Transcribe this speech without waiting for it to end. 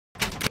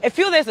A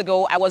few days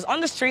ago, I was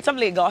on the streets of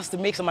Lagos to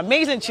make some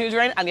amazing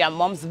children and their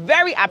moms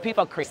very happy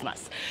for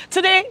Christmas.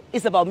 Today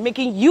is about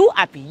making you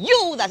happy,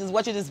 you that is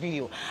watching this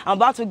video. I'm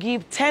about to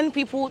give 10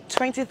 people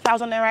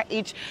 20,000 naira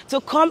each to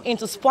come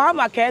into Spar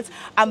Market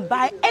and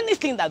buy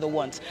anything that they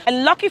want.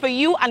 And lucky for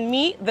you and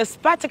me, the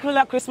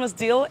SPARtacular Christmas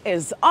deal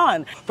is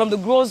on. From the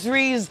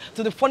groceries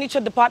to the furniture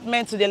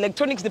department to the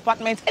electronics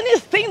department,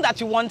 anything that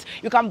you want,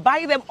 you can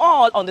buy them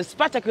all on the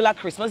SPARtacular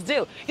Christmas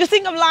deal. You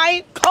think I'm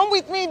lying? Come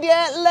with me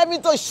there, let me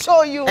to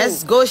show you.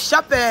 Let's go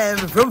shopping.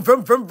 Vroom,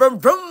 vroom, vroom, vroom,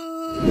 vroom.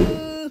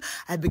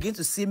 I begin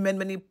to see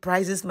many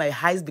prices. My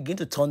eyes begin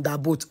to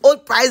thunderbolt.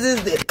 Old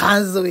prices, they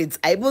cancel it.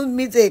 I even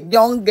meet a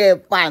young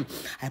girl fan.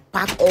 I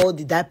pack all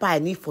the diaper I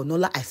need for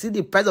Nola. I see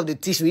the price of the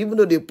tissue. Even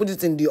though they put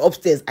it in the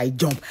upstairs, I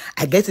jump.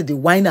 I get to the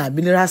wine and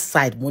mineral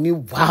side. Money,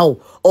 wow.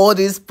 All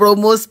these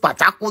promos,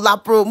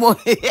 SPARtacular promo.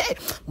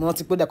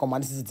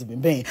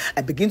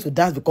 I begin to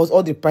dance because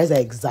all the prices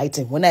are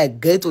exciting. When I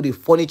get to the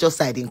furniture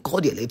side and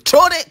call the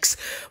electronics,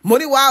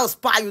 money, wow,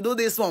 Spar, you know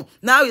this one.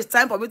 Now it's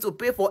time for me to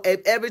pay for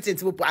everything.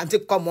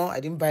 Come on,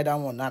 I didn't buy that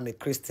one. Now I'm a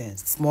Christian,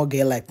 small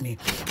girl like me.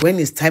 When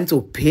it's time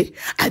to pay,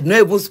 I don't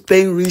even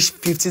spend reach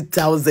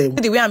 50,000.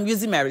 The way I'm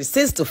using my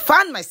receipts to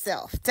fund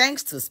myself,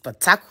 thanks to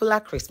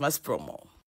SPARtacular Christmas promo.